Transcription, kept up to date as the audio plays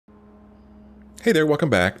Hey there, welcome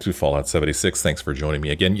back to Fallout 76. Thanks for joining me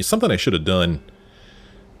again. Something I should have done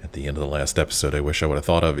at the end of the last episode, I wish I would have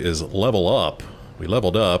thought of, is level up. We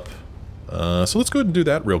leveled up. So let's go ahead and do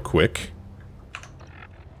that real quick.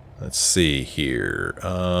 Let's see here.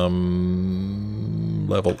 Level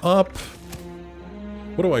up.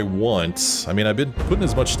 What do I want? I mean, I've been putting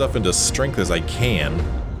as much stuff into strength as I can.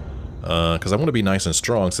 Because I want to be nice and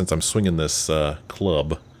strong since I'm swinging this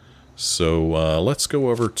club. So let's go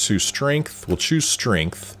over to strength. We'll choose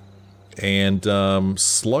strength. And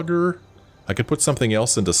slugger. I could put something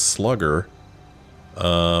else into slugger.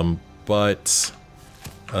 But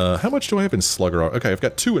how much do I have in slugger? Okay, I've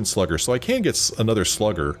got 2 in slugger, so I can get another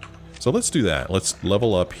slugger. So let's do that. Let's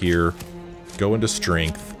level up here. Go into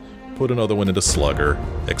strength. Put another one into slugger.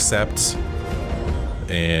 Accept.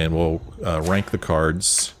 And we'll rank the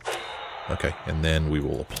cards. Okay, and then we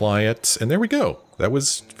will apply it. And there we go. That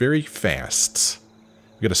was very fast.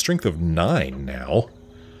 We've got a strength of 9 now.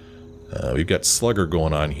 We've got slugger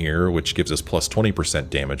going on here, which gives us plus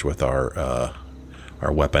 20% damage with our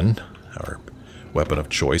weapon. Our weapon of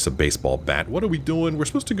choice, a baseball bat. What are we doing? We're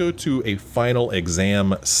supposed to go to a final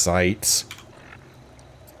exam site.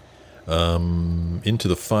 Into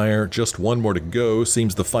the fire. Just one more to go.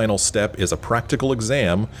 Seems the final step is a practical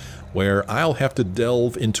exam where I'll have to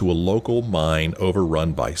delve into a local mine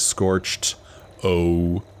overrun by scorched.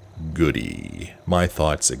 Oh, goody. My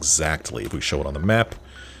thoughts exactly. If we show it on the map,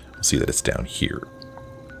 we'll see that it's down here.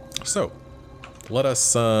 So, let us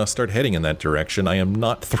start heading in that direction. I am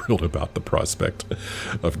not thrilled about the prospect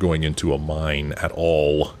of going into a mine at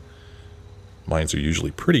all. Mines are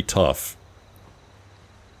usually pretty tough.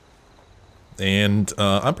 And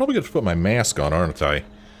I'm probably going to put my mask on, aren't I?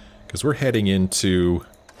 Because we're heading into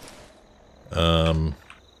the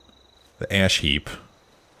ash heap.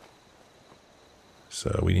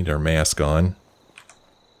 So we need our mask on.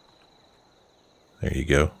 There you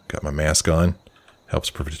go. Got my mask on. Helps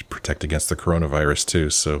protect against the coronavirus too,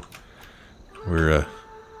 so we're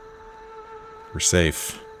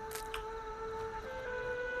safe.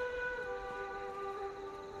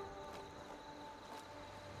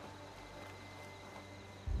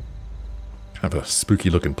 Kind of a spooky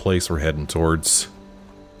looking place we're heading towards.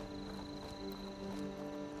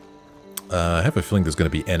 I have a feeling there's going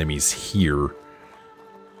to be enemies here.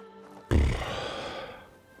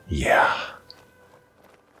 Yeah.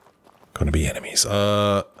 Going to be enemies.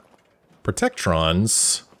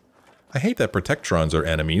 Protectrons. I hate that Protectrons are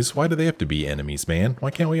enemies. Why do they have to be enemies, man?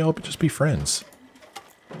 Why can't we all just be friends?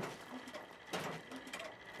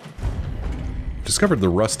 Discovered the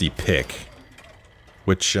rusty pick,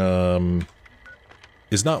 which is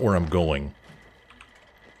not where I'm going.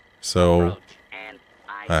 So,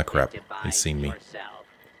 ah crap, he's seen me.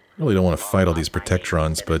 Really don't want to fight all these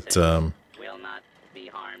Protectrons, but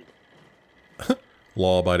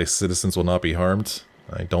law-abiding citizens will not be harmed.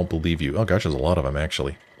 I don't believe you. Oh gosh, there's a lot of them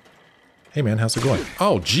actually. Hey man, how's it going?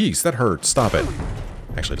 Oh jeez, that hurt. Stop it.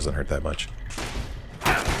 Actually, it doesn't hurt that much.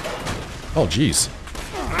 Oh jeez.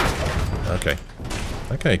 Okay.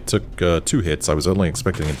 That guy took 2 hits. I was only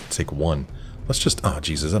expecting him to take 1. Let's just... Oh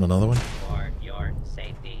jeez, is that another one?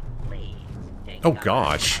 Oh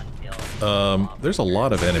gosh. There's a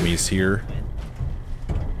lot of enemies here.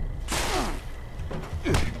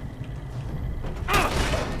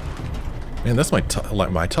 Man, that's my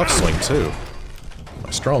tough swing too. My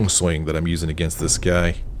strong swing that I'm using against this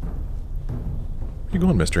guy. Where you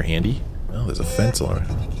going, Mr. Handy? Oh, there's a fence on it.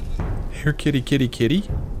 Here, kitty, kitty, kitty.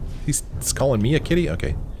 He's calling me a kitty?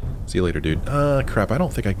 Okay. See you later, dude. Crap, I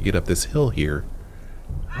don't think I can get up this hill here.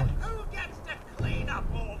 And who gets to clean up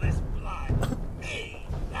all this blood? Me,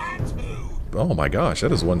 that's who. Oh my gosh,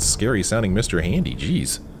 that is one scary sounding Mr. Handy,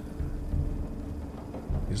 jeez.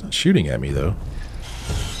 He's not shooting at me though.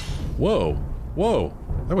 Whoa, whoa,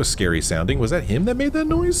 that was scary sounding. Was that him that made that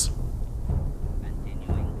noise?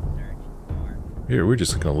 Here, we're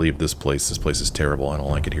just gonna leave this place. This place is terrible. I don't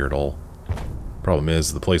like it here at all. Problem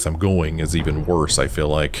is, the place I'm going is even worse, I feel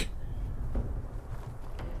like.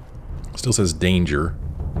 Still says danger.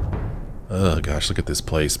 Oh gosh, look at this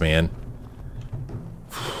place, man.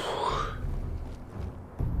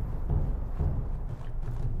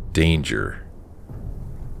 Danger.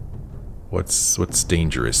 What's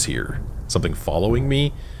dangerous here? Something following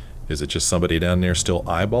me? Is it just somebody down there still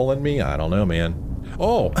eyeballing me? I don't know, man.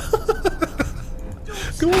 Oh!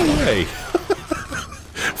 Go away!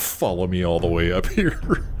 Follow me all the way up here.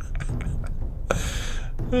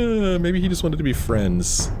 Maybe he just wanted to be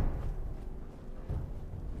friends.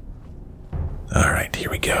 Alright, here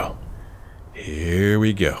we go. Here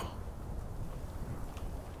we go.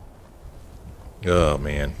 Oh,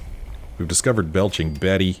 man. We've discovered Belching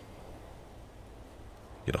Betty.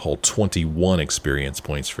 Get a whole 21 experience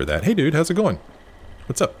points for that. Hey, dude, how's it going?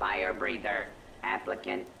 What's up? Fire breather.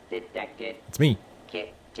 Applicant detected. It's me.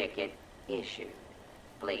 Kit ticket issued.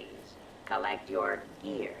 Please collect your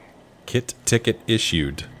gear. Kit ticket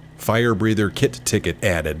issued. Fire breather kit ticket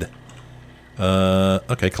added.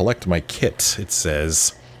 Okay, collect my kit, it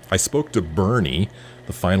says. I spoke to Bernie,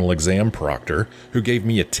 the final exam proctor, who gave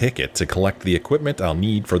me a ticket to collect the equipment I'll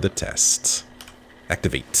need for the test.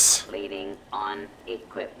 Activate. Leading on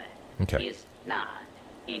equipment. Okay. Is not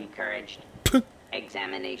encouraged.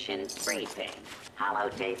 Examination briefing.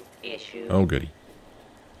 Holotape issued. Oh, goody.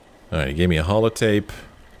 Alright, he gave me a holotape.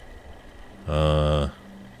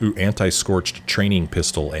 Ooh, anti-scorched training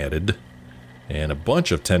pistol added. And a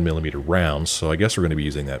bunch of 10mm rounds, so I guess we're going to be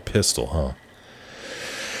using that pistol, huh?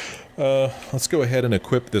 Let's go ahead and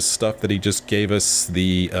equip this stuff that he just gave us.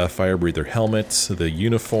 The fire breather helmet, the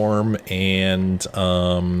uniform, and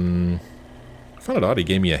I found it odd he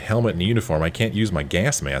gave me a helmet and a uniform. I can't use my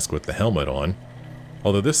gas mask with the helmet on.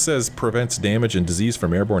 Although this says prevents damage and disease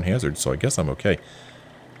from airborne hazards, so I guess I'm okay.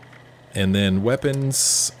 And then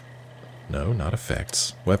weapons... No, not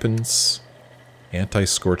effects. Weapons...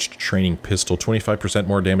 Anti-scorched training pistol, 25%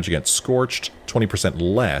 more damage against scorched, 20%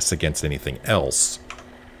 less against anything else.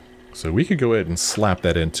 So we could go ahead and slap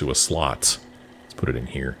that into a slot. Let's put it in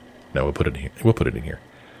here. No, we'll put it in here. We'll put it in here.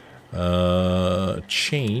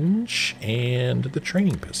 Change and the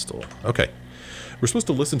training pistol. Okay. We're supposed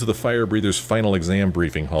to listen to the fire breather's final exam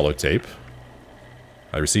briefing holotape.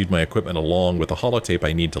 I received my equipment along with the holotape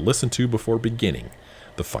I need to listen to before beginning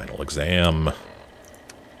the final exam.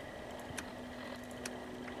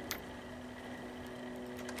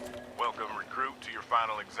 Welcome, recruit, to your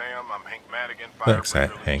final exam. I'm Hank Madigan, Thanks, Fire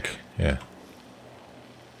Breather Hank. Lieutenant.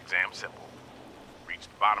 Yeah. Exam simple. Reach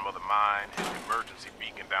the bottom of the mine, hit the emergency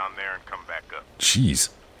beacon down there, and come back up. Jeez.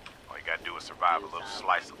 All you gotta do is survive a little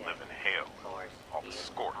slice of living hell. All the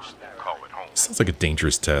scorched, call it home. Sounds like a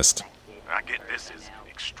dangerous test. And I get this is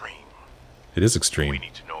extreme. It is We extreme.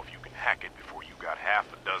 need to know if you can hack it before you got half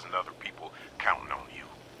a dozen other people counting on you.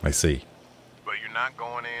 I see. But you're not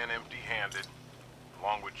going in empty-handed.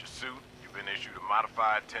 Along with your suit, you've been issued a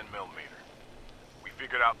modified 10mm. We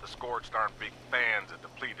figured out the scorched aren't big fans of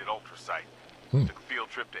depleted ultracite. Took a field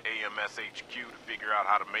trip to AMS HQ to figure out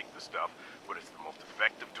how to make the stuff, but it's the most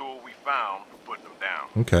effective tool we found for putting them down.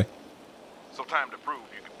 Okay. So time to prove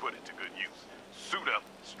you can put it to good use. Suit up,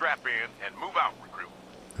 strap in, and move out, recruit.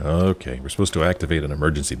 Okay, we're supposed to activate an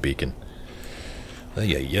emergency beacon.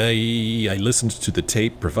 I listened to the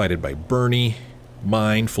tape provided by Bernie.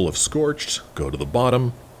 Mine full of scorched. Go to the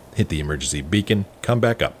bottom, hit the emergency beacon, come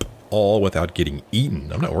back up. All without getting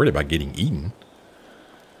eaten. I'm not worried about getting eaten.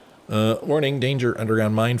 Warning, danger,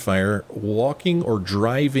 underground mine fire. Walking or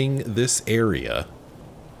driving this area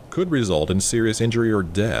could result in serious injury or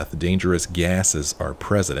death. Dangerous gases are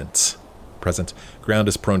present. Ground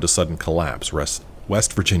is prone to sudden collapse.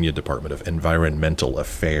 West Virginia Department of Environmental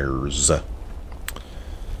Affairs.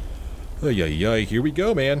 Here we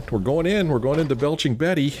go, man. We're going in. We're going into Belching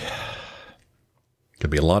Betty. Could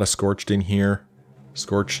be a lot of scorched in here.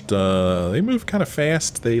 Scorched, they move kind of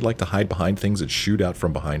fast. They like to hide behind things and shoot out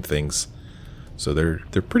from behind things. So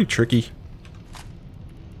they're pretty tricky.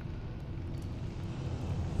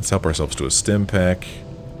 Let's help ourselves to a stim pack.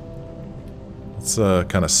 Let's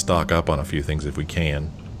kind of stock up on a few things if we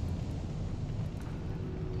can.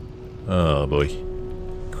 Oh boy.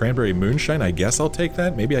 Cranberry moonshine, I guess I'll take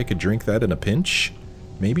that. Maybe I could drink that in a pinch.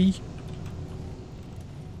 Maybe?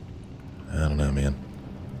 I don't know, man.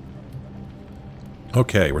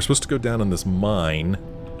 Okay, we're supposed to go down in this mine.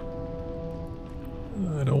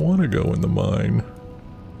 I don't want to go in the mine.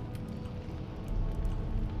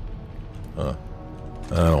 I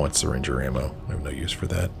don't want syringer ammo. I have no use for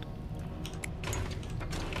that.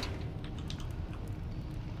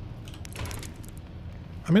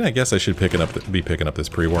 I mean, I guess I should be picking up this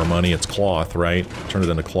pre-war money. It's cloth, right? Turn it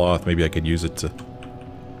into cloth. Maybe I could use it to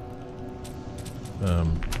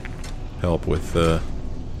help with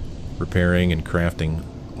repairing and crafting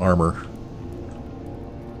armor.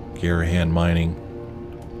 Garahan mining.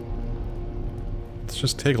 Let's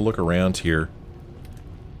just take a look around here.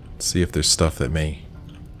 See if there's stuff that may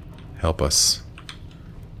help us.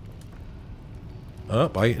 Oh,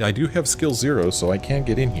 I do have skill 0, so I can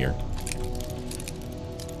get in here.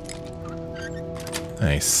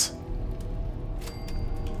 Nice.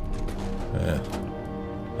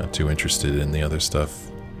 Not too interested in the other stuff.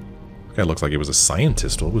 Guy looks like he was a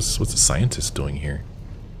scientist. What's a scientist doing here?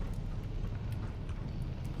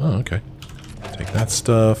 Oh, okay. Take that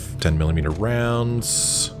stuff. 10mm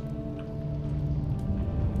rounds.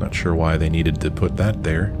 Not sure why they needed to put that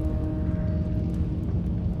there.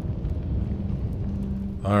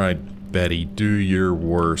 Alright, Betty, do your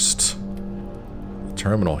worst.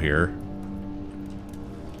 Terminal here.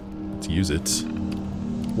 Let's use it.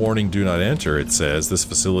 Warning, do not enter, it says. This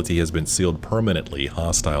facility has been sealed permanently.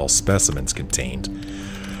 Hostile specimens contained.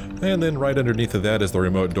 And then right underneath of that is the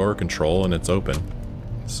remote door control, and it's open.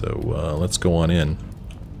 So, let's go on in.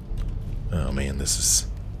 Oh man, this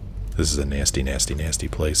is a nasty, nasty, nasty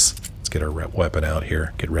place. Let's get our weapon out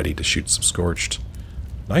here. Get ready to shoot some Scorched.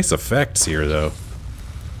 Nice effects here, though.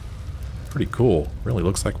 Pretty cool. Really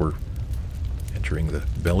looks like we're entering the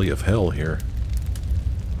belly of hell here.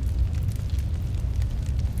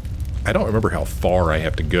 I don't remember how far I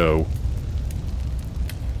have to go,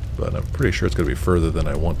 but I'm pretty sure it's going to be further than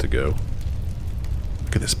I want to go.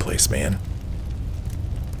 Look at this place, man.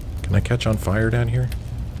 Can I catch on fire down here?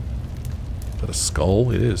 Is that a skull?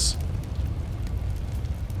 It is.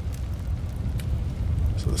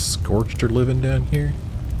 So the Scorched are living down here?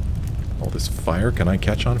 All this fire, can I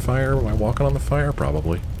catch on fire? Am I walking on the fire?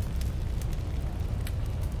 Probably.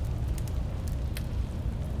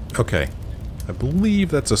 Okay. I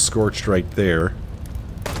believe that's a Scorched right there.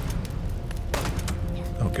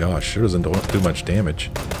 Oh gosh, it doesn't do much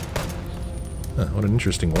damage. Huh, what an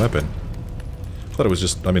interesting weapon. I thought it was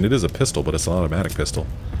just, I mean it is a pistol, but it's an automatic pistol.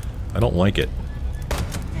 I don't like it.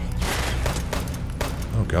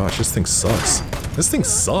 Oh gosh, this thing sucks. This thing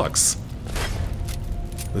sucks!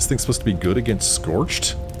 This thing's supposed to be good against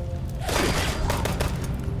Scorched?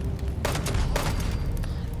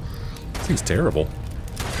 This thing's terrible.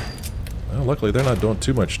 Well, luckily they're not doing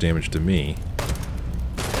too much damage to me.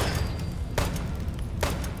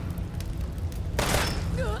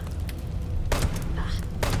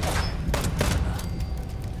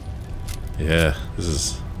 Yeah, this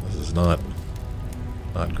is not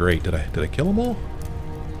great. Did I kill them all?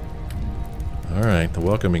 Alright, the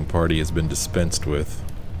welcoming party has been dispensed with.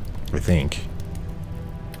 I think.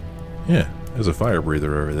 Yeah, there's a fire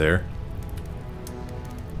breather over there.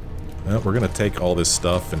 Well, we're gonna take all this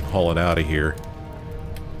stuff and haul it out of here.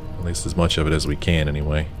 At least as much of it as we can,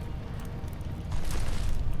 anyway.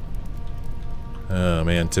 Oh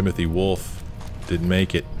man, Timothy Wolf didn't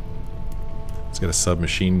make it. He's got a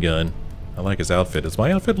submachine gun. I like his outfit. Does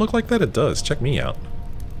my outfit look like that? It does. Check me out.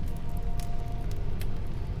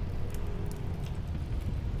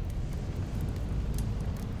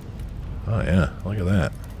 Oh yeah, look at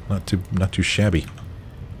that. Not too shabby.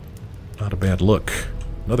 Not a bad look.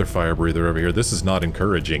 Another fire breather over here. This is not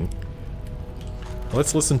encouraging.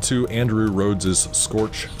 Let's listen to Andrew Rhodes's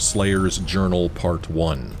Scorch Slayer's Journal Part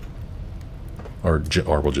 1. Or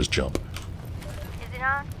we'll just jump. Is it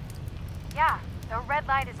on? Yeah, the red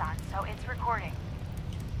light is on, so it's recording.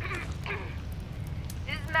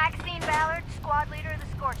 This is Maxine Ballard, squad leader of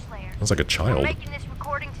the Scorch Slayers. Sounds like a child. We're making this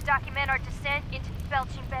recording to document our descent into the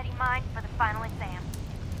Belching Betty mine for the final exam.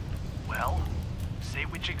 Well, say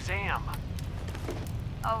which exam.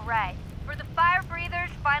 Oh, right. For the fire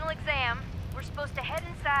breather's final exam, we're supposed to head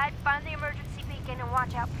inside, find the emergency beacon, and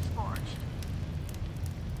watch out for Scorched.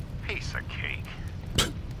 Piece of cake.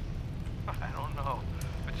 I don't know.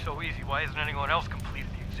 If it's so easy, why hasn't anyone else completed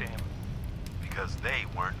the exam? Because they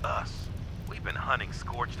weren't us. We've been hunting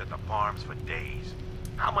Scorched at the farms for days.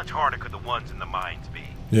 How much harder could the ones in the mines be?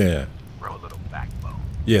 Yeah. Grow a little backbone.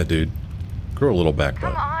 Yeah, dude. Grow a little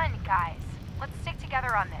backbone. Come on, guys. Let's stick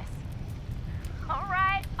together on this.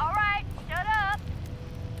 Alright, shut up.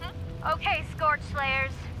 Okay, Scorch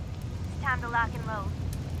Slayers. It's time to lock and load.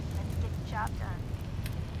 Let's get the job done.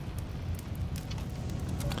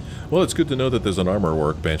 Well, it's good to know that there's an armor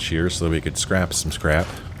workbench here so that we could scrap some scrap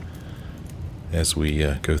as we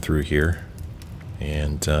go through here.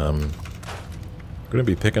 And we're going to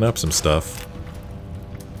be picking up some stuff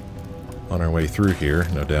on our way through here,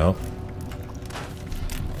 no doubt.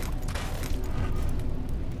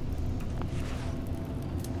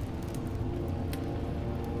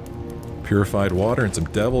 Purified water and some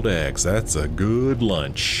deviled eggs. That's a good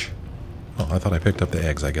lunch. Oh, I thought I picked up the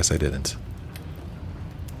eggs. I guess I didn't.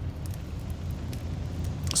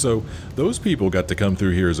 So, those people got to come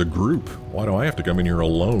through here as a group. Why do I have to come in here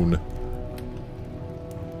alone?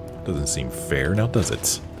 Doesn't seem fair, now does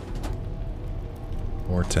it?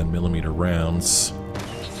 More 10mm rounds.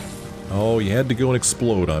 Oh, you had to go and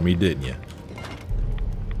explode on me, didn't you?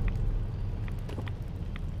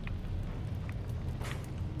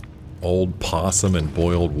 Old possum and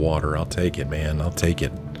boiled water. I'll take it, man. I'll take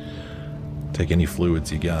it. Take any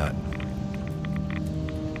fluids you got.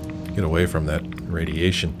 Get away from that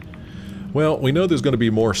radiation. Well, we know there's going to be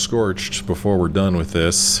more Scorched before we're done with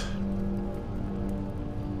this.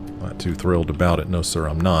 Not too thrilled about it. No, sir,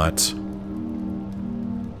 I'm not.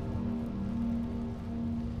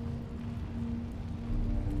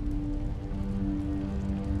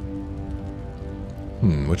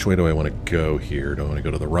 Which way do I want to go here? Do I want to go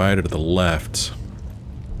to the right or to the left?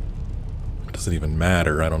 It doesn't even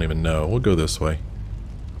matter. I don't even know. We'll go this way.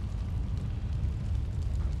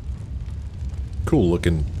 Cool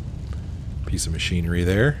looking piece of machinery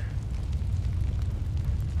there.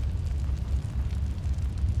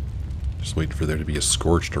 Just waiting for there to be a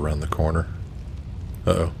scorched around the corner.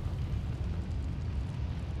 Uh-oh.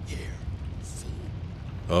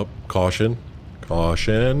 Oh, caution.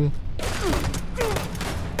 Caution.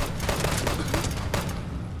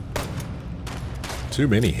 Too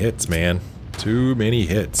many hits, man. Too many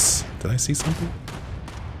hits. Did I see something?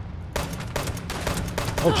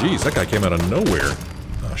 Oh, geez, that guy came out of nowhere.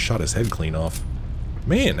 Oh, shot his head clean off.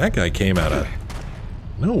 Man, that guy came out of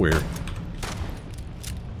nowhere.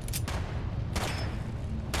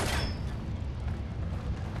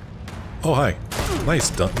 Oh, hi.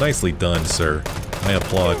 Nicely done, sir. I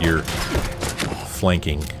applaud your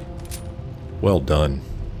flanking. Well done.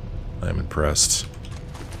 I'm impressed.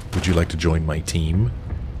 Would you like to join my team?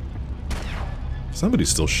 Somebody's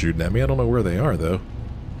still shooting at me. I don't know where they are, though.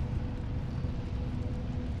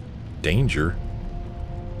 Danger.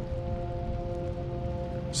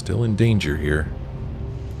 Still in danger here.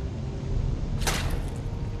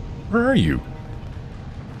 Where are you?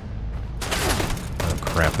 Oh,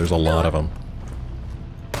 crap. There's a lot of them.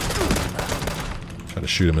 Try to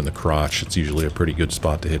shoot him in the crotch. It's usually a pretty good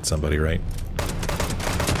spot to hit somebody, right?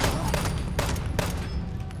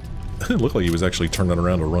 It looked like he was actually turning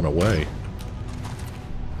around to run away.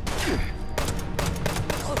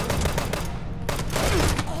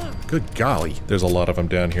 Good golly, there's a lot of them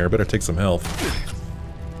down here. I better take some health.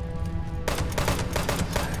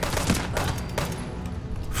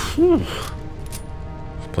 Whew.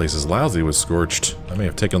 This place is lousy with scorched. I may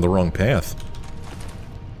have taken the wrong path.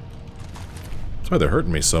 That's why they're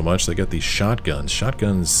hurting me so much. They got these shotguns.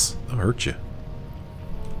 Shotguns, they'll hurt you.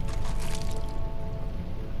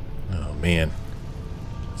 Man,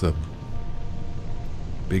 it's a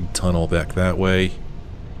big tunnel back that way.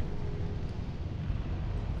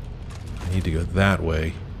 I need to go that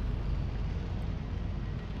way.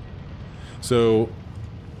 So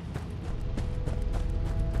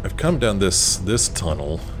I've come down this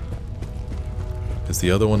tunnel. Is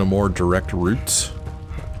the other one a more direct route?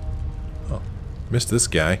 Oh, missed this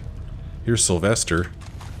guy. Here's Sylvester.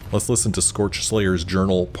 Let's listen to Scorch Slayer's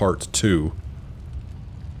Journal Part 2.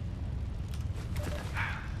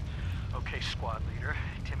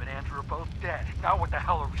 Now what the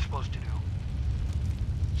hell are we supposed to do?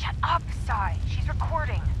 Shut up, Sai. She's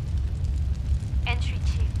recording. Entry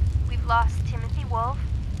 2. We've lost Timothy Wolf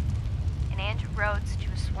and Andrew Rhodes to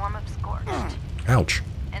a swarm of scorched. Ouch.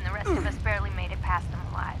 And the rest of us barely made it past them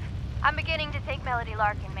alive. I'm beginning to think Melody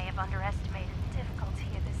Larkin may have underestimated the difficulty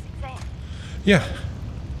of this exam. Yeah.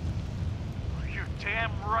 You're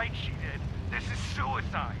damn right she did. This is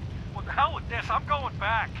suicide. What the hell with this? I'm going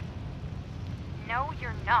back. No,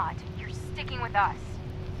 you're not. You're sticking with us.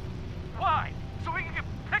 Why? So we can get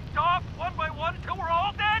picked off one by one until we're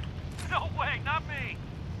all dead? No way, not me.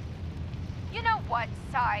 You know what,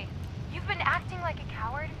 Sai? You've been acting like a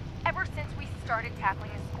coward ever since we started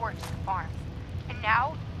tackling the scorched farms. And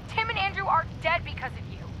now, Tim and Andrew are dead because of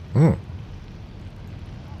you.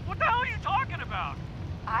 What the hell are you talking about?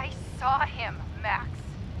 I saw him, Max.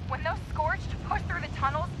 When those scorched pushed through the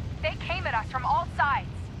tunnels, they came at us from all sides.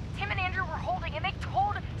 Tim and Andrew were holding, and they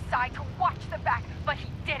told Sai to watch the back, but he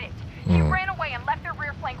didn't. He ran away and left their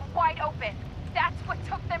rear flank wide open. That's what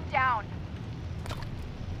took them down.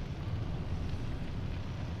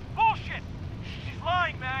 Bullshit! She's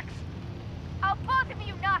lying, Max. Oh, both of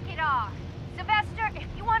you knock it off. Sylvester, if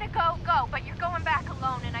you want to go, go, but you're going back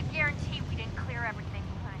alone, and I guarantee we didn't clear everything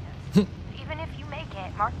behind us. Even if you make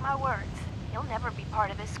it, mark my words, you'll never be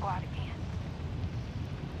part of this squad again.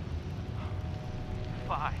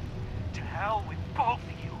 Fine. To hell with both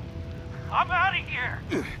of you. I'm out of here.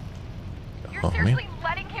 You're seriously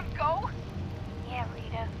letting him go? Yeah,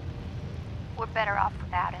 Rita. We're better off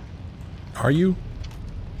without him. Are you?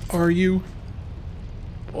 Are you?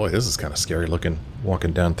 Boy, this is kind of scary looking,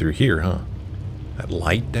 walking down through here, huh? That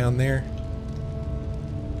light down there?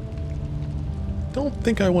 Don't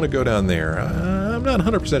think I want to go down there. I'm not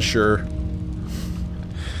 100% sure.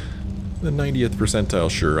 The 90th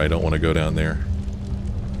percentile sure I don't want to go down there.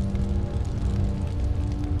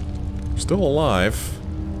 Still alive.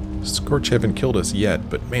 Scorch haven't killed us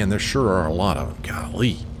yet, but man, there sure are a lot of them.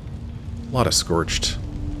 Golly. A lot of scorched.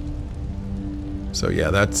 So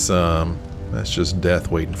yeah, that's just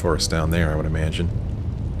death waiting for us down there, I would imagine.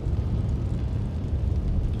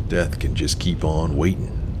 Death can just keep on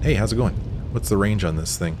waiting. Hey, how's it going? What's the range on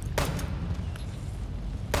this thing?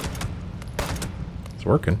 It's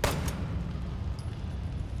working.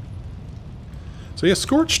 So yeah,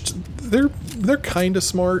 Scorched, they're kind of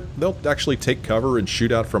smart. They'll actually take cover and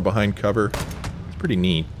shoot out from behind cover. It's pretty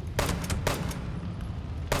neat.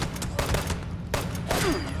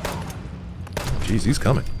 Jeez, he's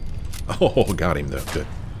coming. Oh, got him though. Good.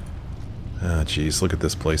 Ah, jeez, look at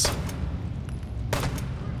this place.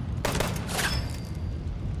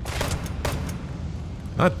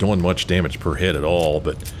 Not doing much damage per hit at all,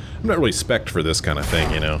 but I'm not really spec'd for this kind of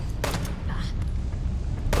thing, you know.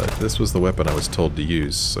 But this was the weapon I was told to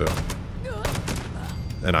use, so...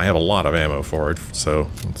 And I have a lot of ammo for it,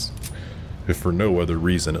 so... if for no other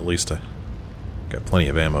reason, at least I got plenty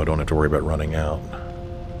of ammo, don't have to worry about running out.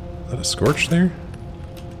 Is that a Scorch there?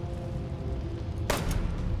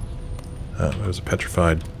 Oh, that was a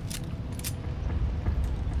petrified...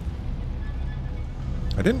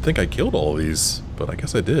 I didn't think I killed all of these, but I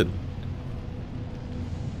guess I did.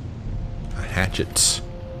 A hatchet.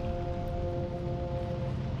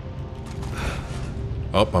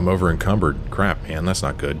 Oh, I'm over encumbered. Crap, man, that's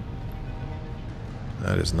not good.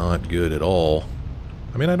 That is not good at all.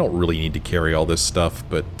 I mean, I don't really need to carry all this stuff,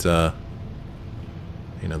 but,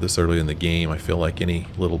 you know, this early in the game, I feel like any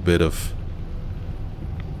little bit of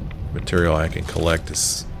material I can collect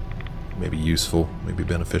is maybe useful, maybe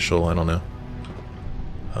beneficial, I don't know.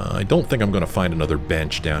 I don't think I'm going to find another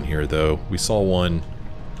bench down here, though. We saw one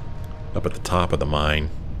up at the top of the mine.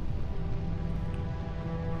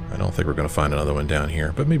 I don't think we're going to find another one down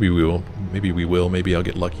here, but maybe we will. Maybe we will. Maybe I'll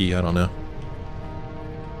get lucky. I don't know.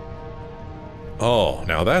 Oh,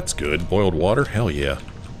 now that's good. Boiled water? Hell yeah.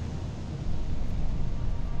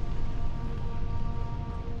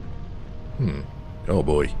 Oh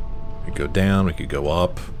boy. We could go down. We could go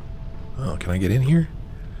up. Oh, can I get in here?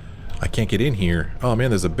 I can't get in here. Oh man,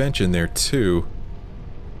 there's a bench in there too.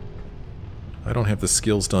 I don't have the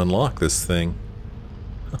skills to unlock this thing.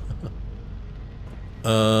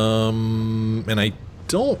 And I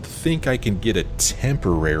don't think I can get a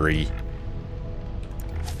temporary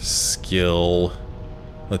skill.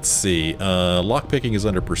 Let's see. Lockpicking is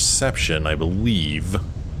under perception, I believe.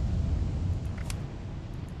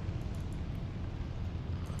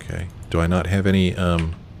 Okay. Do I not have any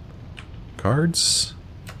cards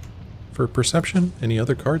for perception? Any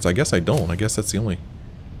other cards? I guess I don't. I guess that's the only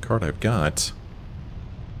card I've got.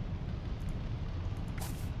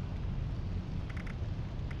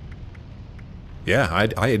 Yeah,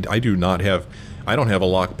 I do not have... I don't have a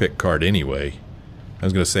lockpick card anyway. I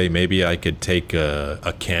was going to say maybe I could take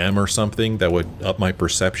a chem or something that would up my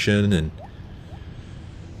perception, and...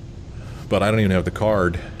 But I don't even have the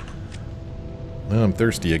card. Well, I'm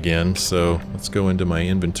thirsty again, so let's go into my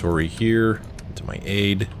inventory here, into my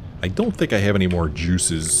aid. I don't think I have any more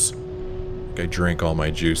juices. I think I drank all my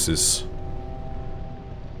juices.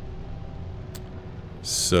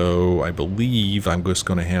 So, I believe I'm just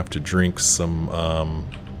going to have to drink some, of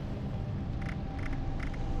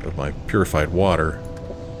my purified water.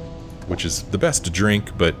 Which is the best to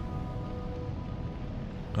drink, but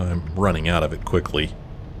I'm running out of it quickly.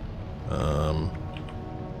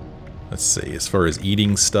 Let's see, as far as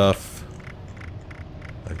eating stuff,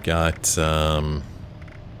 I've got,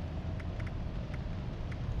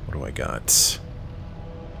 what do I got?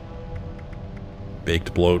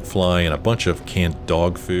 Baked bloatfly and a bunch of canned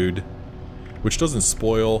dog food, which doesn't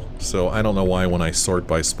spoil, so I don't know why when I sort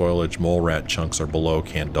by spoilage, mole rat chunks are below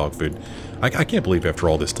canned dog food. I can't believe after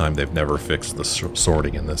all this time they've never fixed the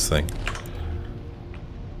sorting in this thing.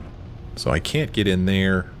 So I can't get in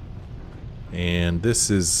there, and this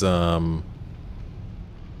is, now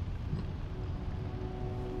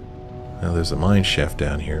there's a mine shaft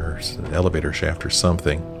down here, or an elevator shaft or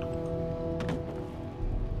something.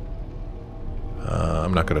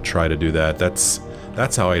 I'm not going to try to do that. That's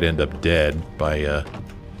how I'd end up dead, by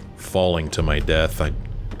falling to my death. I'd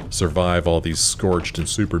survive all these scorched and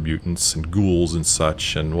super mutants and ghouls and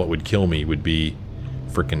such, and what would kill me would be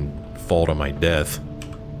frickin' fall to my death.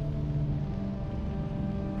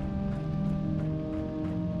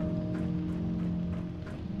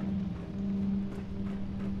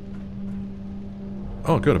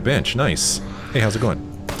 Oh, good, a bench. Nice. Hey, how's it going?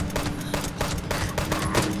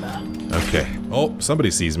 Okay. Oh,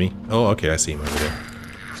 somebody sees me. Oh, okay, I see him over there.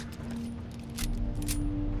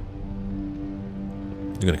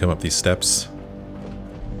 You gonna come up these steps?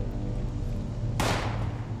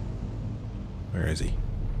 Where is he?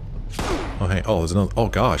 Oh, hey. Oh, there's another. Oh,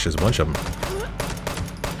 gosh, there's a bunch of them.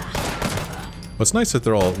 Well, it's nice that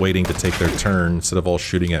they're all waiting to take their turn instead of all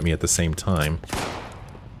shooting at me at the same time.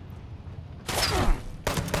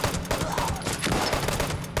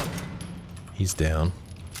 He's down.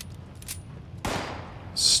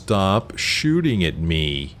 stop shooting at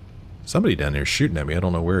me. Somebody down there is shooting at me. I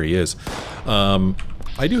don't know where he is.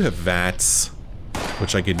 I do have VATS,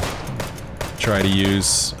 which I could try to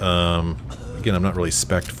use. Again, I'm not really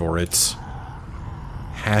spec'd for it.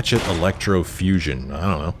 Hatchet Electrofusion. I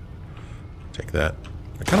don't know. Take that.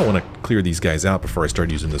 I kind of want to clear these guys out before I start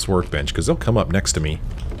using this workbench, because they'll come up next to me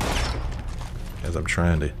as I'm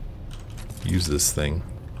trying to use this thing.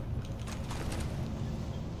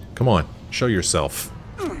 Come on, show yourself.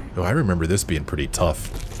 Oh, I remember this being pretty tough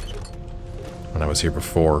when I was here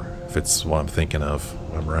before, if it's what I'm thinking of.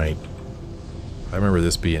 I'm right. I remember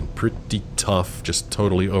this being pretty tough, just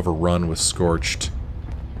totally overrun with Scorched.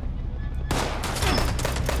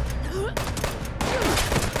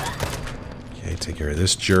 Okay, take care of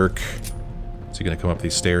this jerk. Is he gonna come up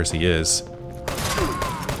these stairs? He is.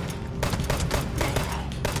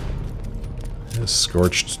 This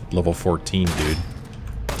Scorched level 14, dude.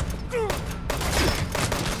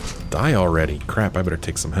 Die already. Crap, I better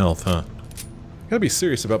take some health, huh? Gotta be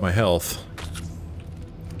serious about my health.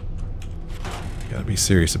 Gotta be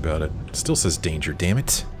serious about it. It still says danger, damn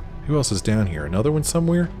it. Who else is down here? Another one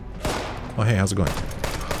somewhere? Oh, hey, how's it going?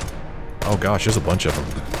 Oh gosh, there's a bunch of them.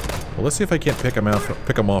 Well, let's see if I can't pick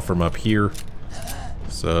them off from up here,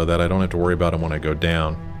 so that I don't have to worry about them when I go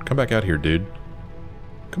down. Come back out here, dude.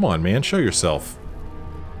 Come on, man, show yourself.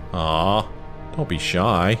 Aw, don't be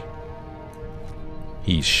shy.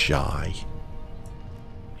 He's shy.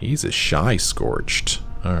 He's a shy Scorched.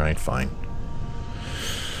 Alright, fine.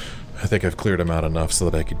 I think I've cleared him out enough so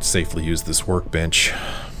that I could safely use this workbench.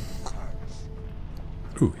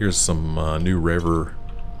 Ooh, here's some new River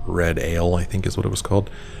Red Ale, I think is what it was called.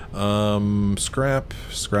 Scrap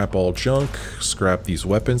all junk. Scrap these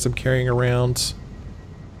weapons I'm carrying around.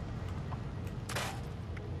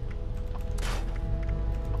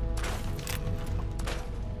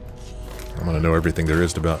 I'm gonna know everything there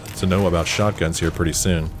is to know about shotguns here pretty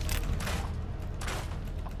soon.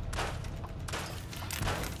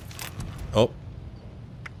 Oh.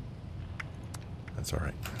 That's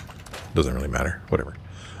alright. Doesn't really matter. Whatever.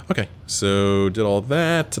 Okay, so did all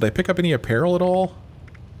that. Did I pick up any apparel at all?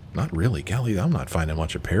 Not really. Golly, I'm not finding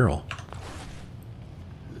much apparel.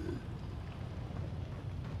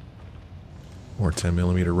 More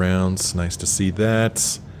 10mm rounds. Nice to see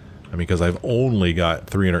that. I mean, because I've only got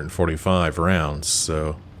 345 rounds,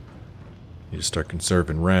 so you just start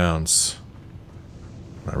conserving rounds.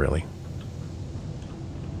 Not really.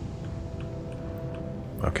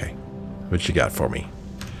 Okay. What you got for me?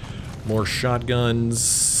 More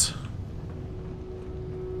shotguns.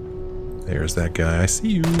 There's that guy. I see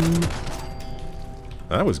you.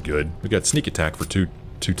 That was good. We got sneak attack for two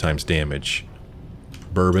times damage.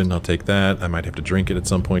 Bourbon, I'll take that. I might have to drink it at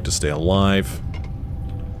some point to stay alive.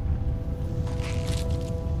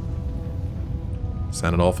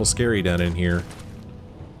 Sounded awful scary down in here.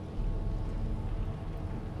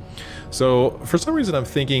 So, for some reason I'm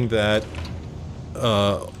thinking that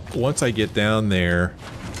once I get down there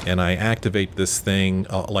and I activate this thing,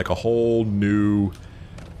 like a whole new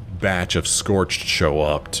batch of Scorched show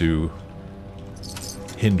up to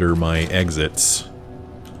hinder my exits.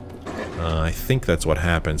 I think that's what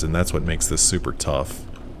happens, and that's what makes this super tough.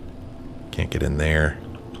 Can't get in there.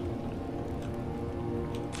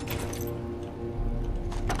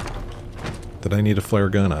 Did I need a flare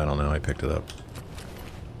gun? I don't know. I picked it up.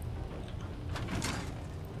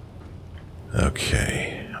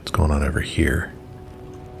 Okay. What's going on over here?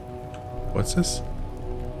 What's this?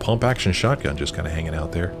 Pump action shotgun just kind of hanging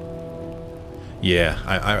out there. Yeah,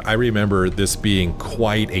 I remember this being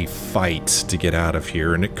quite a fight to get out of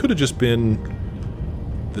here, and it could have just been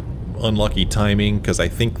the unlucky timing, because I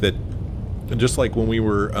think that just like when we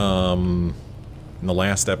were in the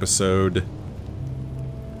last episode,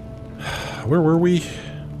 where were we?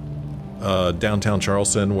 Downtown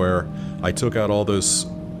Charleston, where I took out all those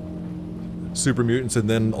super mutants and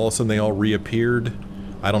then all of a sudden they all reappeared.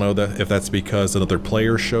 I don't know if that's because another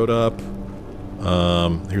player showed up.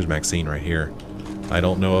 Here's Maxine right here. I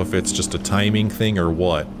don't know if it's just a timing thing or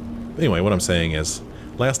what. Anyway, what I'm saying is,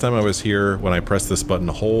 last time I was here, when I pressed this button,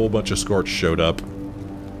 a whole bunch of Scorch showed up.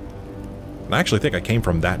 And I actually think I came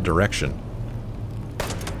from that direction.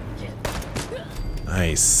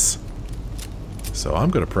 Nice. So I'm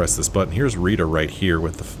going to press this button. Here's Rita right here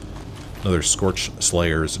with another Scorch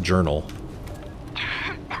Slayer's journal.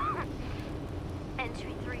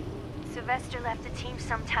 Entry 3. Sylvester left the team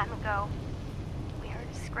some time ago. We heard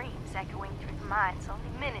his screams echoing through the mines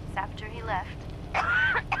only minutes after he left.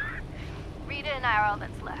 Rita and I are all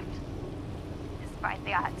that's left. Despite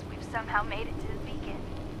the odds, we've somehow made it to the beacon.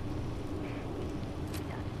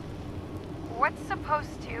 what's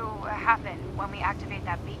supposed to happen when we activate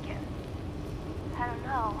that beacon? I don't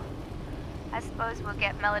know. I suppose we'll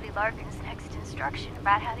get Melody Larkin's next instruction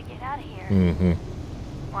about how to get out of here. Mm-hmm.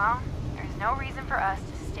 Well, there's no reason for us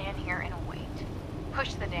to stand here and wait.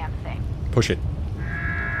 Push the damn thing. Push it.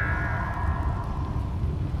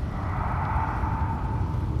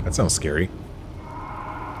 That sounds scary.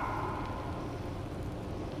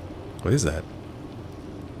 What is that?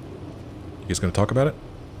 You guys gonna talk about it?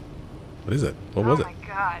 What is it? What was it? Oh my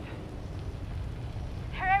god.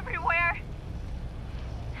 They're everywhere.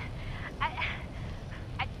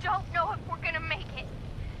 I don't know if we're gonna make it,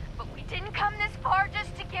 but we didn't come this far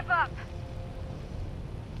just to give up.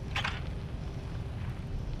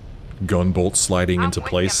 Gunbolt sliding I'm into with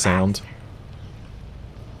place you, Max. sound.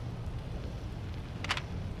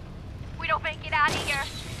 We don't make it out of here.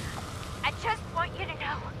 I just want you to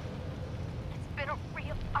know it's been a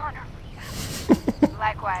real honor, Rita.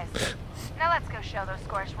 Likewise. Now let's go show those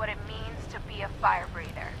Scorched what it means to be a fire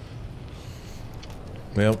breather.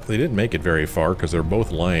 Well, they didn't make it very far because they're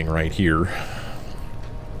both lying right here.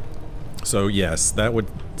 So yes, that would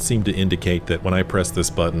seem to indicate that when I press this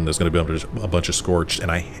button, there's going to be a bunch of Scorched,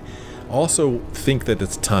 and I also think that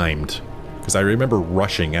it's timed, because I remember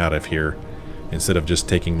rushing out of here instead of just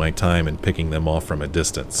taking my time and picking them off from a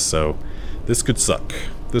distance. So this could suck.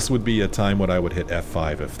 This would be a time when I would hit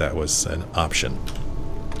F5 if that was an option.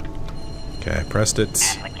 Okay, I pressed it.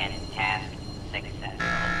 Applicant task successful.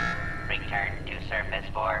 Return to surface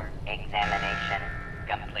for examination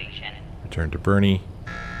completion. Return to Bernie.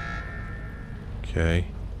 Okay.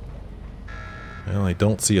 Well, I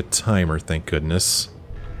don't see a timer, thank goodness.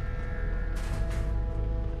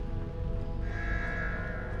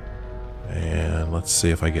 And let's see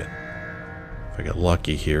if I get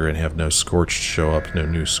lucky here and have no Scorched show up, no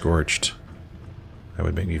new Scorched. That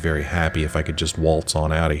would make me very happy if I could just waltz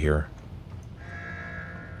on out of here.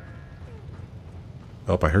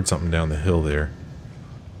 Oh, I heard something down the hill there.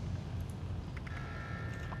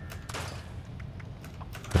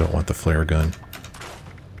 I don't want the flare gun.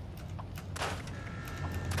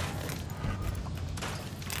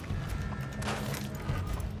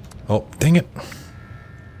 Oh, dang it.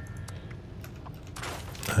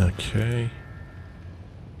 Okay.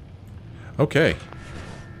 Okay.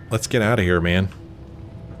 Let's get out of here, man.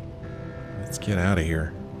 Let's get out of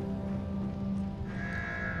here.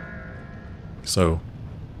 So,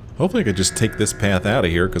 hopefully I could just take this path out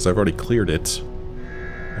of here, because I've already cleared it.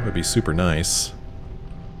 That would be super nice.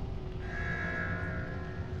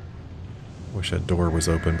 Wish that door was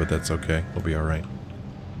open, but that's okay. We'll be alright.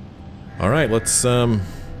 Alright, let's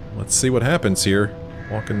see what happens here.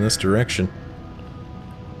 Walk in this direction.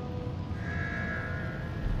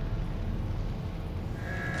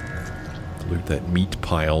 Loot that meat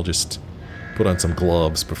pile. Just put on some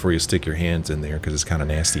gloves before you stick your hands in there, because it's kind of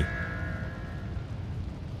nasty.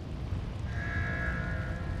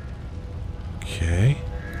 Okay.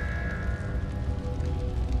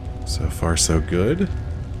 So far, so good.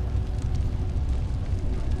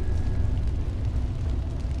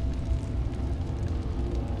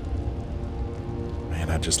 Man,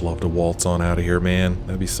 I'd just love to waltz on out of here, man.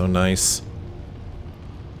 That'd be so nice.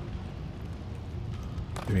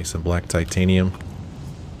 Give me some black titanium.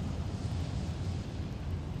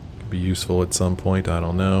 Could be useful at some point, I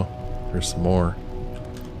don't know. There's some more.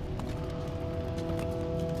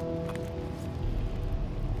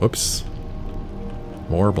 Whoops.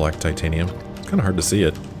 More black titanium. It's kind of hard to see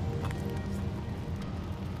it.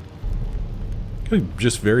 I can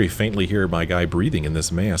just very faintly hear my guy breathing in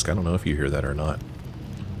this mask. I don't know if you hear that or not.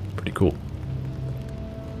 Pretty cool.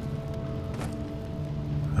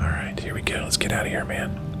 Alright, here we go. Let's get out of here,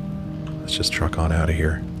 man. Let's just truck on out of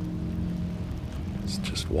here. Let's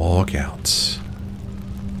just walk out.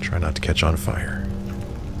 Try not to catch on fire.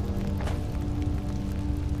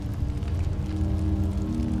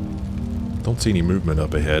 Don't see any movement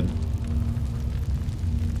up ahead.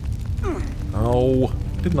 Oh,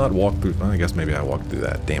 I did not walk through. I guess maybe I walked through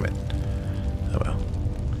that. Damn it. Oh well.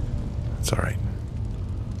 It's alright.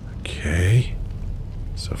 Okay.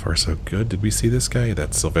 So far so good. Did we see this guy?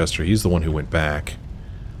 That's Sylvester. He's the one who went back.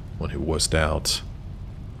 One who wussed out.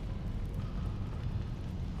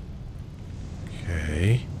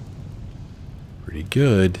 Okay. Pretty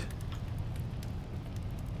good.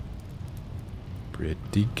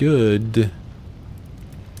 Pretty good.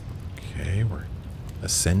 Okay, we're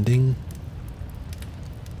ascending.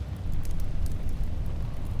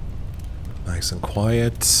 Nice and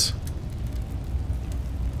quiet.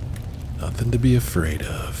 Nothing to be afraid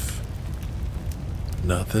of.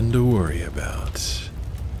 Nothing to worry about.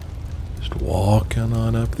 Just walking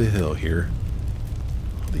on up the hill here.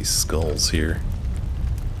 These skulls here.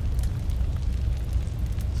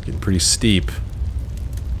 It's getting pretty steep.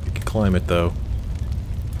 You can climb it though.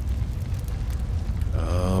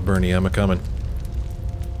 Oh, Bernie, I'm a-coming.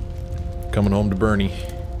 Coming home to Bernie.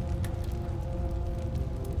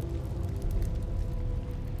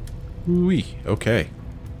 Ooh-wee, okay.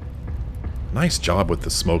 Nice job with the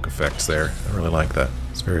smoke effects there. I really like that.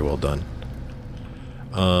 It's very well done.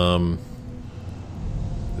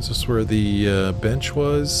 Is this where the bench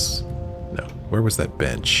was? No. Where was that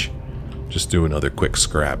bench? Just do another quick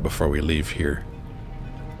scrap before we leave here.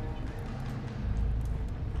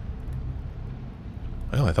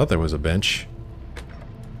 Well, I thought there was a bench.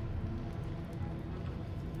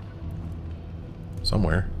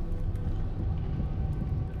 Somewhere.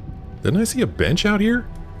 Didn't I see a bench out here?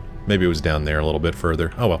 Maybe it was down there a little bit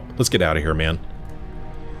further. Oh well, let's get out of here, man.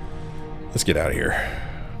 Let's get out of here.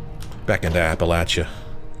 Back into Appalachia.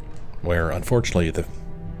 Where, unfortunately, the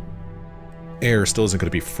air still isn't going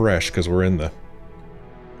to be fresh because we're in the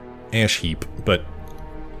ash heap. But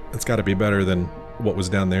it's got to be better than what was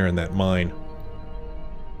down there in that mine.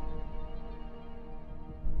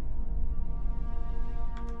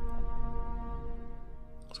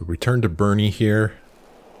 So return to Bernie here.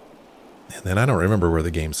 And then I don't remember where the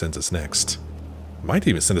game sends us next. It might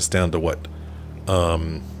even send us down to what?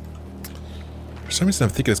 For some reason I'm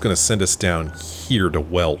thinking it's going to send us down here to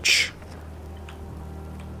Welch.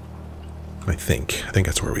 I think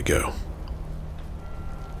that's where we go.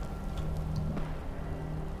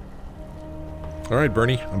 Alright,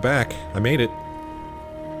 Bernie, I'm back. I made it.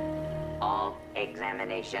 All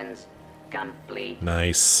examinations complete.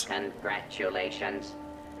 Nice. Congratulations.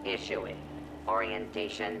 Issuing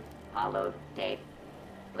orientation holotape.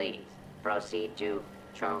 Please proceed to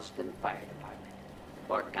Charleston Fire Department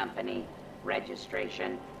for company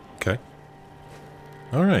registration. Okay.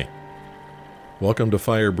 Alright. Welcome to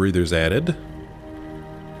Fire Breathers Added.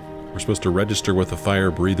 We're supposed to register with the Fire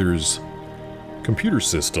Breathers computer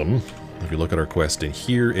system. If you look at our quest in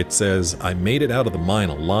here, it says, I made it out of the mine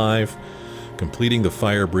alive, completing the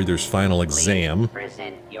Fire Breathers final exam. Please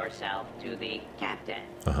present yourself to the captain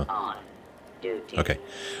on duty. Okay.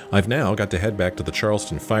 I've now got to head back to the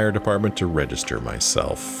Charleston Fire Department to register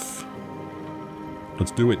myself.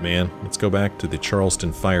 Let's do it, man. Let's go back to the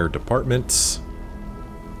Charleston Fire Department.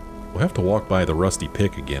 We'll have to walk by the Rusty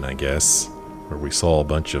Pick again, I guess, where we saw a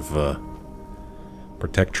bunch of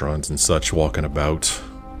Protectrons and such walking about.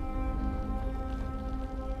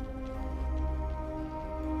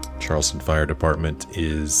 Charleston Fire Department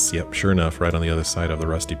is, yep, sure enough, right on the other side of the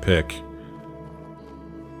Rusty Pick.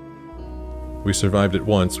 We survived it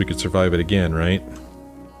once, we could survive it again, right?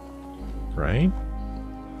 Right?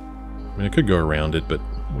 I mean, I could go around it, but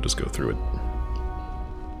we'll just go through it.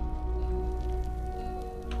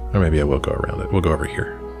 Or maybe I will go around it. We'll go over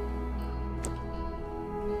here.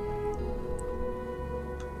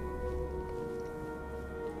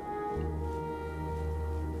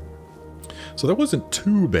 So that wasn't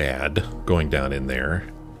too bad going down in there.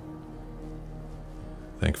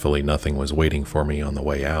 Thankfully, nothing was waiting for me on the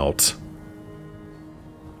way out.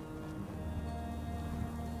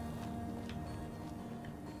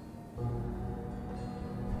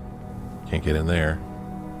 Can't get in there.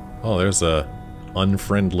 Oh, there's a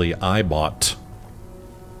unfriendly iBot.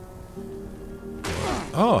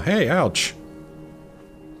 Oh, hey, ouch.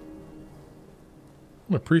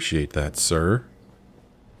 I appreciate that, sir.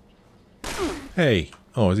 Hey.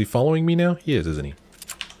 Oh, is he following me now? He is, isn't he?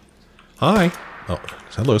 Hi. Oh,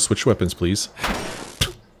 hello, switch weapons, please.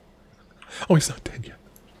 Oh, he's not dead yet.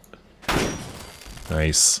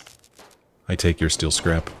 Nice. I take your steel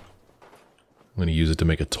scrap. I'm going to use it to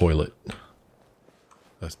make a toilet.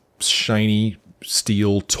 A shiny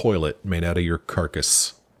steel toilet made out of your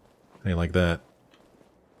carcass. How you like that?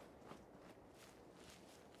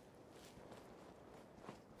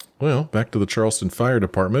 Well, back to the Charleston Fire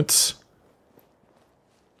Department.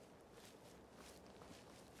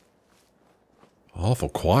 Awful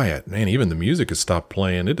quiet. Man, even the music has stopped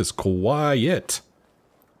playing. It is quiet.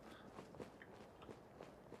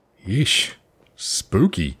 Yeesh.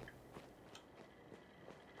 Spooky.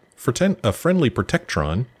 A friendly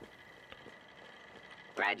Protectron.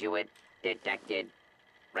 Graduate detected.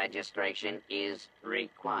 Registration is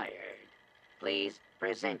required. Please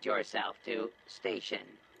present yourself to station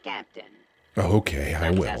captain. Okay,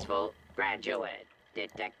 I will. Successful graduate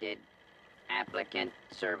detected. Applicant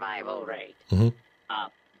survival rate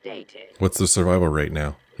updated. What's the survival rate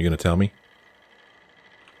now? You gonna tell me?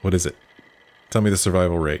 What is it? Tell me the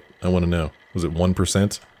survival rate. I want to know. Was it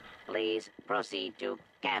 1%? Please proceed to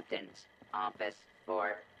captain's office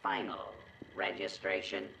for final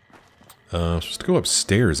registration. Supposed to go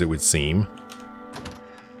upstairs, it would seem.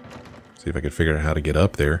 See if I could figure out how to get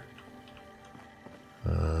up there.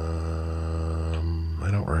 I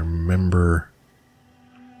don't remember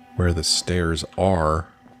where the stairs are.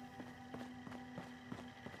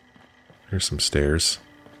 Here's some stairs.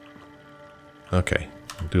 Okay,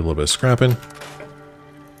 do a little bit of scrapping.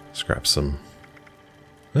 Scrap some...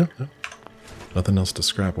 No, no. Nothing else to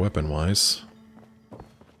scrap weapon-wise.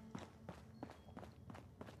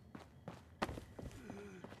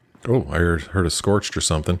 Oh, I heard a scorched or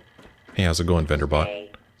something. Hey, how's it going, Vendorbot?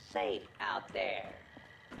 Stay safe out there.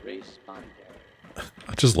 Responder.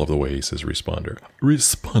 I just love the way he says responder.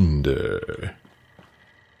 Responder.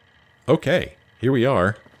 Okay, here we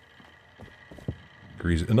are.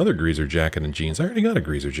 Another greaser jacket and jeans. I already got a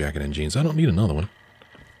greaser jacket and jeans. I don't need another one.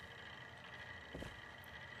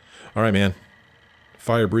 Alright, man.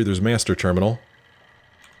 Fire Breather's Master Terminal.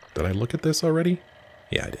 Did I look at this already?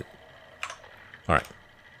 Yeah, I did. Alright.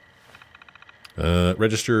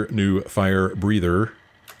 Register new fire breather.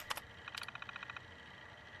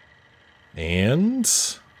 And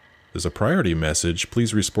there's a priority message.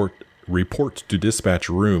 Please report to dispatch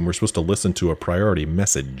room. We're supposed to listen to a priority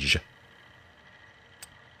message.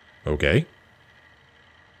 Okay.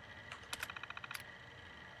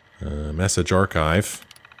 Message archive.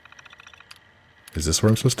 Is this where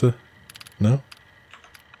I'm supposed to... No?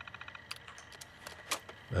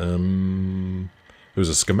 There's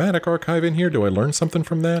a schematic archive in here. Do I learn something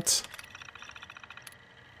from that?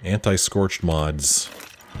 Anti-scorched mods.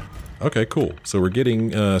 Okay, cool. So we're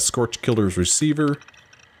getting Scorched Killer's receiver.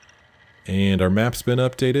 And our map's been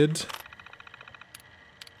updated.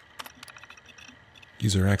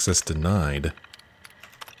 User access denied.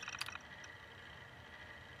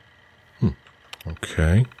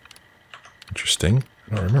 Okay. Interesting.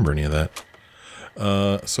 I don't remember any of that.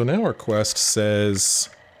 So now our quest says...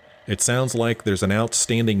 It sounds like there's an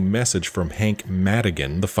outstanding message from Hank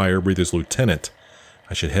Madigan, the Fire Breather's lieutenant.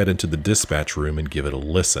 I should head into the dispatch room and give it a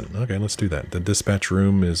listen. Okay, let's do that. The dispatch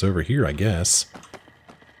room is over here, I guess.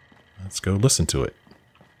 Let's go listen to it.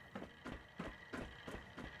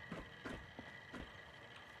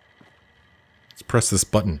 Let's press this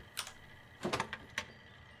button.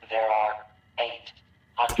 There are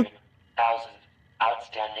 800,000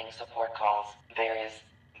 outstanding support calls. There is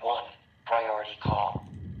one priority call.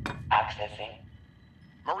 Accessing.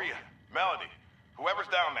 Maria, Melody, whoever's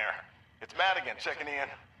down there, it's Madigan checking in.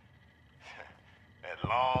 At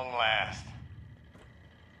long last.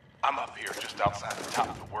 I'm up here just outside the top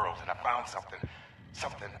of the world and I found something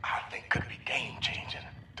I think could be game-changing.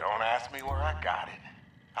 Don't ask me where I got it.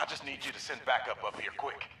 I just need you to send backup up here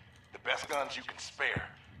quick. The best guns you can spare.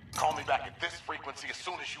 Call me back at this frequency as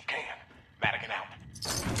soon as you can. Madigan out.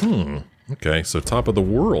 Okay, so top of the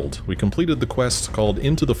world. We completed the quest called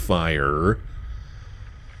Into the Fire.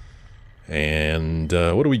 And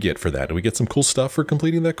what do we get for that? Do we get some cool stuff for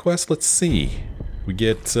completing that quest? Let's see. We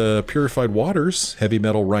get Purified Waters, Heavy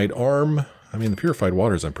Metal Right Arm. I mean, the Purified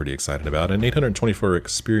Waters I'm pretty excited about. And 824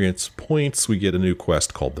 experience points. We get a new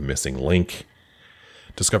quest called The Missing Link.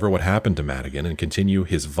 Discover what happened to Madigan and continue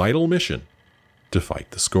his vital mission to fight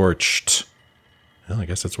the Scorched. Well, I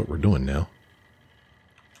guess that's what we're doing now.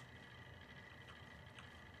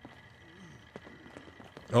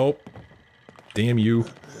 Oh, damn you.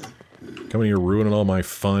 Coming here ruining all my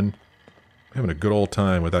fun. I'm having a good old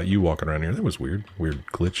time without you walking around here. That was weird. Weird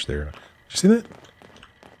glitch there. Did you see that?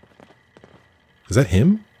 Is that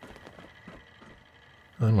him?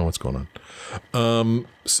 I don't know what's going on.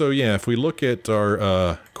 So yeah, if we look at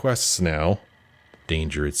our quests now.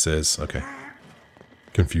 Danger, it says. Okay.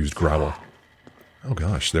 Confused growl. Oh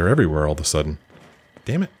gosh, they're everywhere all of a sudden.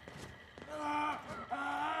 Damn it.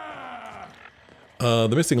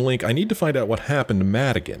 The missing link, I need to find out what happened to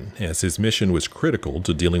Madigan, as his mission was critical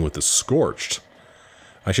to dealing with the Scorched.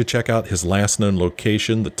 I should check out his last known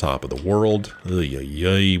location, the top of the world.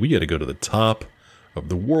 We gotta go to the top of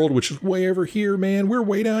the world, which is way over here, man. We're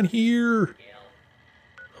way down here.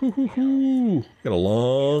 Hoo-hoo-hoo. Got a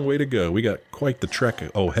long way to go. We got quite the trek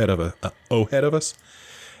ahead of us.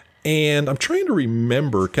 And I'm trying to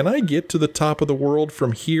remember, can I get to the top of the world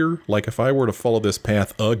from here? Like if I were to follow this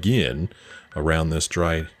path again around this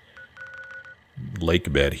dry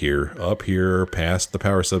lake bed here, up here, past the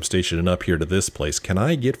power substation and up here to this place, can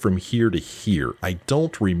I get from here to here? I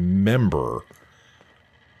don't remember.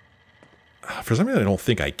 For some reason, I don't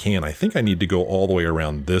think I can. I think I need to go all the way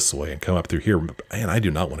around this way and come up through here. Man, I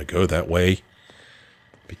do not want to go that way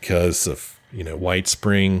because of, you know, White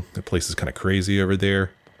Spring. The place is kind of crazy over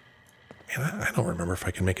there. Man, I don't remember if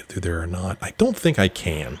I can make it through there or not. I don't think I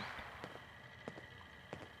can.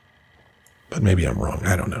 But maybe I'm wrong.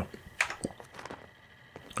 I don't know.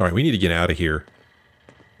 Alright, we need to get out of here.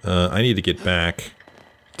 I need to get back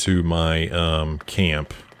to my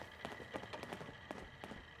camp.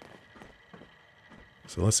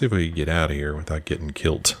 So let's see if we can get out of here without getting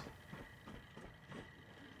killed.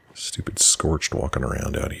 Stupid Scorched walking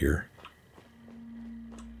around out here.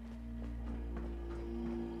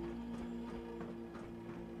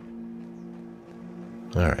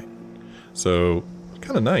 Alright. So,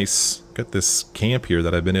 kind of nice. Got this camp here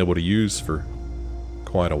that I've been able to use for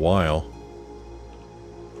quite a while.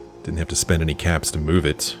 Didn't have to spend any caps to move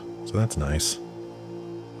it. So that's nice.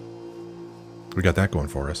 We got that going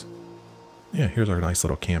for us. Yeah, here's our nice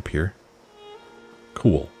little camp here.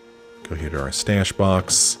 Cool. Go here to our stash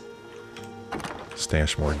box.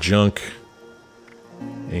 Stash more junk.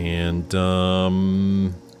 And,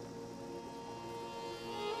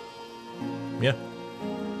 yeah.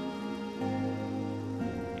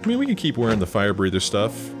 I mean, we can keep wearing the fire breather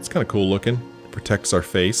stuff. It's kind of cool looking. It protects our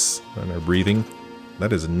face and our breathing.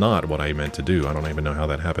 That is not what I meant to do. I don't even know how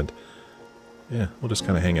that happened. Yeah, we'll just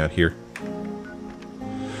kind of hang out here.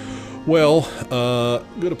 Well,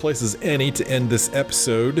 good a place as any to end this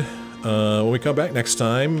episode. When we come back next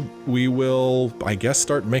time, we will, I guess,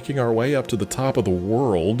 start making our way up to the top of the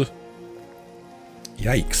world.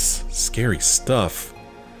 Yikes. Scary stuff.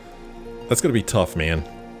 That's gonna be tough, man.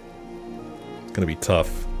 It's gonna be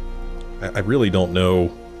tough. I really don't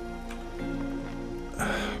know.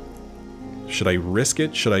 Should I risk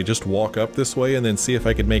it? Should I just walk up this way and then see if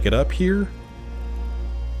I could make it up here?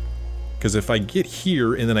 Because if I get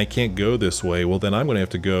here and then I can't go this way, well then I'm gonna have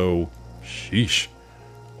to go, sheesh,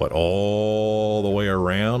 what, all the way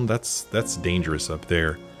around? That's dangerous up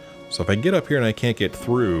there. So if I get up here and I can't get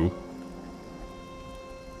through,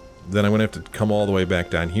 then I'm gonna have to come all the way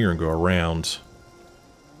back down here and go around.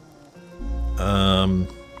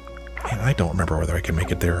 Man, I don't remember whether I can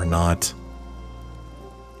make it there or not.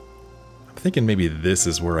 I'm thinking maybe this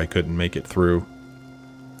is where I couldn't make it through.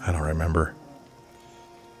 I don't remember.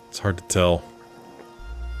 It's hard to tell.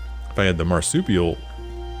 If I had the marsupial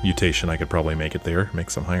mutation, I could probably make it there, make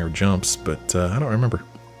some higher jumps, but I don't remember.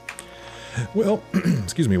 Well,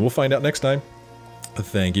 excuse me, we'll find out next time.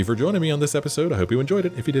 Thank you for joining me on this episode. I hope you enjoyed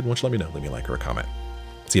it. If you did, why don't you let me know. Leave me a like or a comment.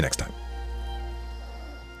 See you next time.